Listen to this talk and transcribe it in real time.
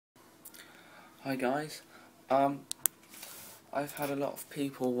Hi guys, I've had a lot of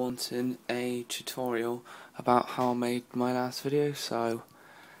people wanting a tutorial about how I made my last video, so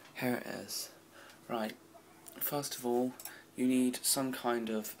here it is. Right, first of all, you need some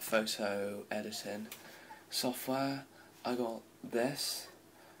kind of photo editing software. I got this.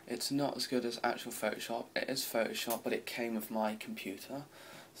 It's not as good as actual Photoshop. It is Photoshop, but it came with my computer,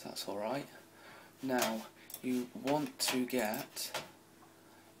 so that's alright. Now, you want to get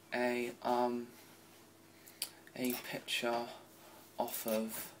a picture off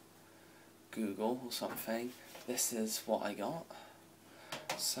of Google or something. This is what I got.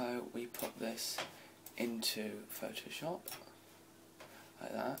 So we put this into Photoshop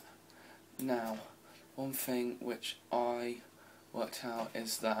like that. Now, one thing which I worked out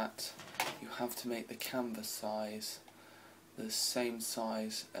is that you have to make the canvas size the same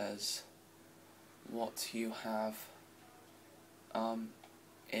size as what you have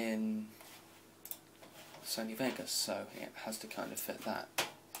in Sony Vegas, so it has to kind of fit that,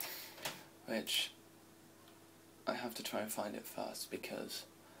 which I have to try and find it first because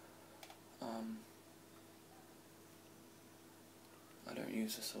I don't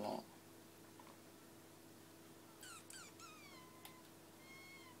use this a lot.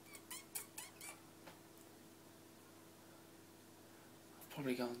 I've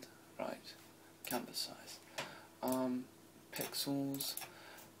probably gone right. Canvas size. Pixels.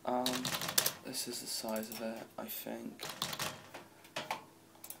 This is the size of it, I think.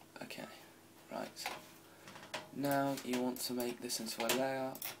 Okay, right. Now you want to make this into a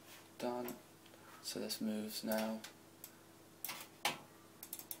layer. Done. So this moves now.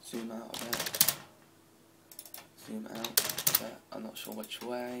 Zoom out a bit. Zoom out a bit. I'm not sure which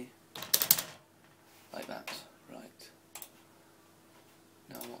way. Like that. Right.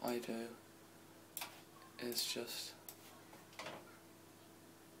 Now what I do is just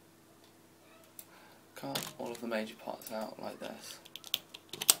cut all of the major parts out like this.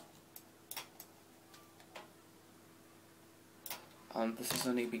 This is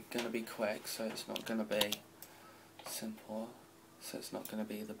only going to be quick, so it's not going to be simple, so it's not going to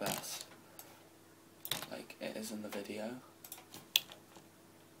be the best like it is in the video.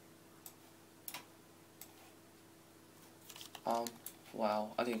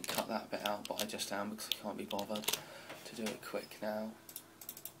 Well, I didn't cut that bit out, but I just am because I can't be bothered to do it quick now.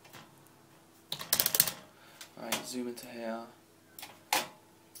 Alright, zoom into here.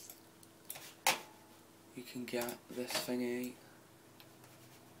 You can get this thingy.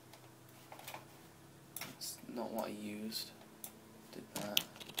 It's not what I used. Did that.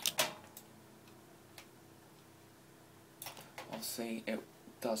 I'll see it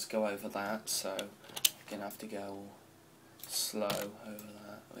does go over that, so you're gonna have to go slow over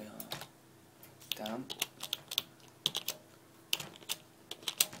that. We are down.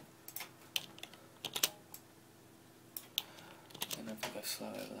 Gonna have to go slow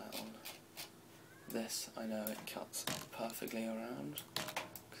over that one. This, I know it cuts perfectly around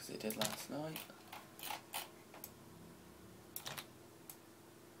because it did last night.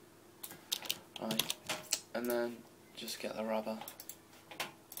 Right, and then just get the rubber,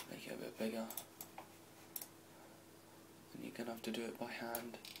 make it a bit bigger. And you're gonna have to do it by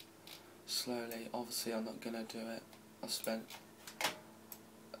hand, slowly. Obviously, I'm not gonna do it. I spent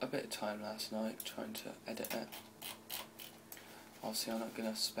a bit of time last night trying to edit it. Obviously, I'm not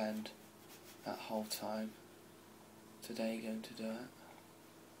gonna spend that whole time today going to do it.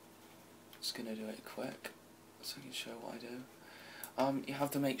 Just gonna do it quick so I can show what I do. You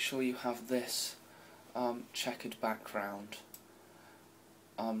have to make sure you have this checkered background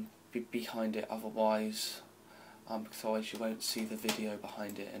behind it, otherwise because otherwise you won't see the video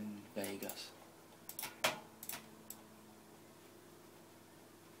behind it in Vegas. There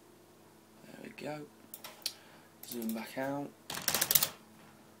we go. Zoom back out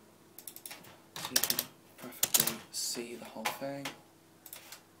so you can perfectly see the whole thing.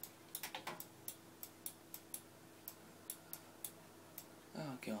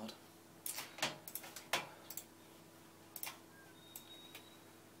 Oh god.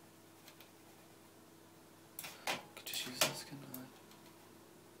 Could just use this, couldn't I?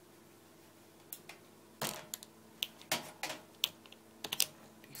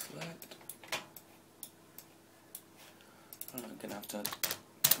 Deselect. I'm gonna have to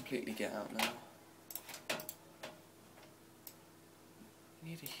completely get out now. You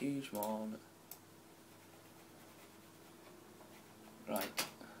need a huge one. Right.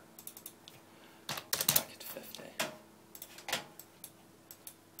 Back to 50.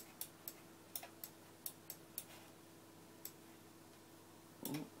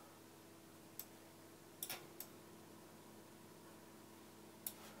 Ooh.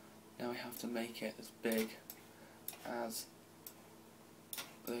 Now we have to make it as big as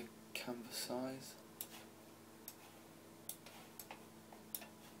the canvas size.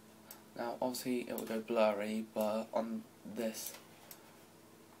 Now obviously it will go blurry, but on this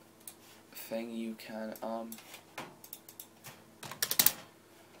thing you can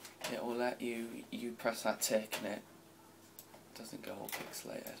it will let you press that tick and it doesn't go all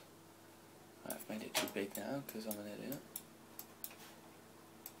pixelated. I've made it too big now because I'm an idiot.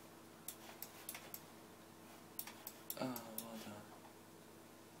 Oh, well done.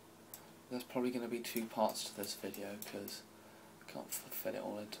 There's probably going to be 2 parts to this video because I can't fit it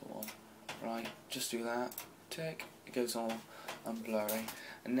all into one. Right, just do that. Tick. It goes all unblurry.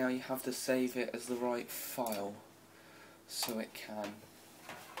 And now you have to save it as the right file so it can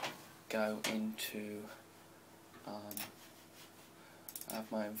go into I have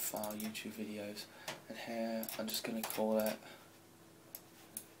my own file, YouTube videos, and here I'm just going to call it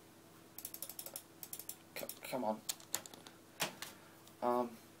come on I'm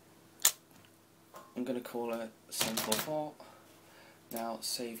going to call it simple thought. Now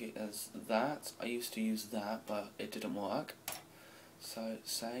save it as that. I used to use that but it didn't work, so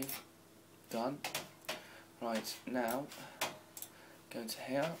save, done. Right, now go into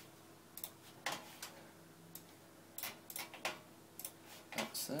here,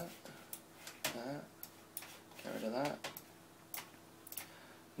 that's it, there, get rid of that.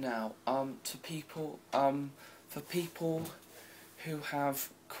 Now to people for people who have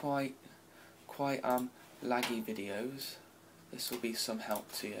quite laggy videos, this will be some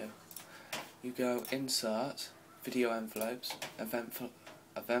help to you. You go insert, video envelopes, event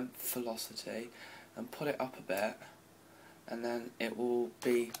velocity, and put it up a bit, and then it will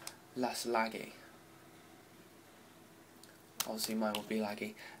be less laggy. Obviously mine will be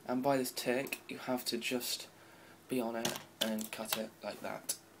laggy, and by this tick you have to just be on it and cut it like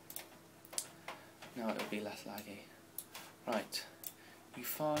that. Now it will be less laggy. Right, you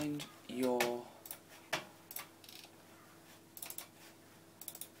find your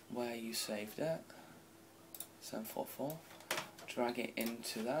where you saved it, 744, drag it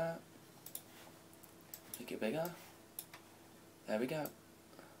into that, make it bigger, there we go.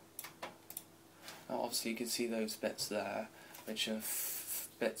 Now obviously you can see those bits there, which are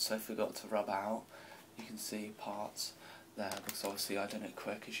bits I forgot to rub out. You can see parts there, because obviously I done it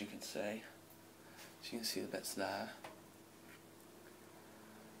quick, as you can see. So you can see the bits there.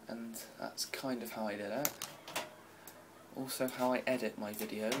 And that's kind of how I did it. Also how I edit my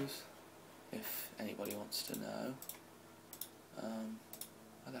videos, if anybody wants to know.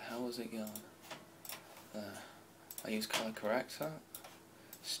 Where the hell was it gone? There. I use colour corrector,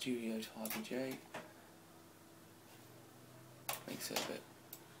 Studio to RGB, makes it a bit,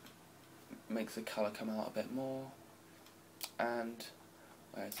 makes the colour come out a bit more, and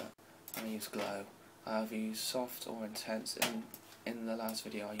where is that? I'm going to use glow. I either use soft or intense. In the last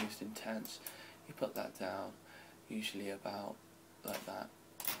video I used intense. You put that down, usually about like that.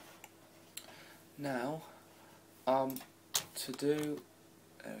 Now, to do,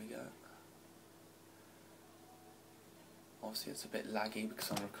 there we go. Obviously it's a bit laggy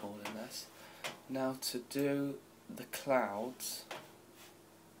because I'm recording this. Now to do the clouds,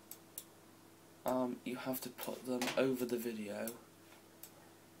 you have to put them over the video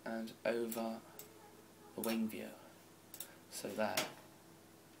and over the wing view. So there.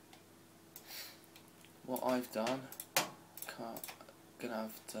 What I've done,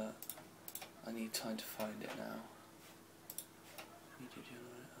 I need time to find it now.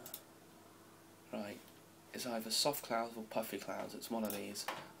 Right, it's either soft clouds or puffy clouds. It's one of these.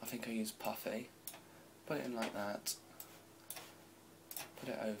 I think I use puffy. Put it in like that. Put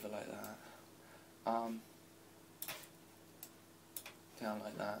it over like that. Down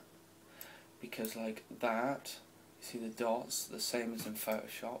like that. Because like that, you see the dots, the same as in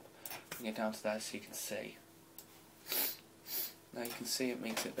Photoshop. Bring it down to there so you can see. Now you can see it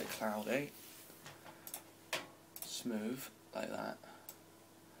makes it a bit cloudy. Smooth, like that.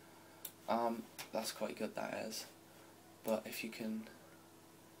 That's quite good, that is. But if you can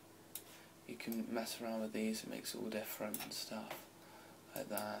mess around with these, it makes it all different and stuff. Like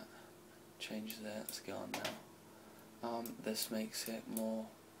that. Changes it, it's gone now. This makes it more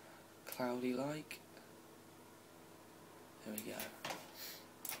cloudy like. There we go.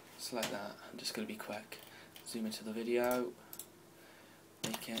 Just like that. I'm just going to be quick. Zoom into the video.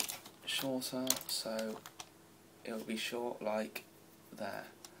 Make it shorter so it will be short like there.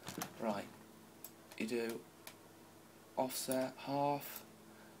 Right. You do offset half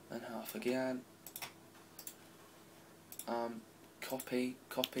and half again. Copy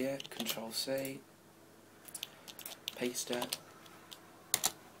it, Control C, paste it,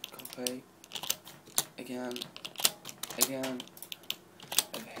 copy, copy, again, over here,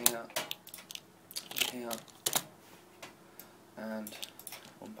 and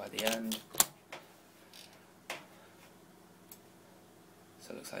one by the end.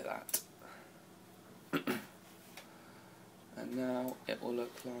 So it looks like that. And now it will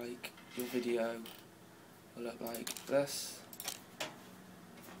look like, your video will look like this.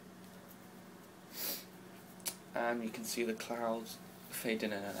 And you can see the clouds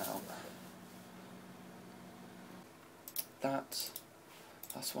fading in and out. That's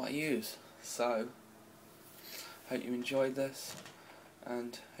what I use. So, hope you enjoyed this,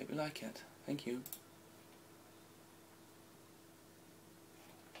 and hope you like it. Thank you.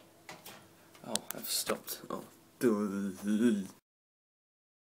 Oh, I've stopped. Oh.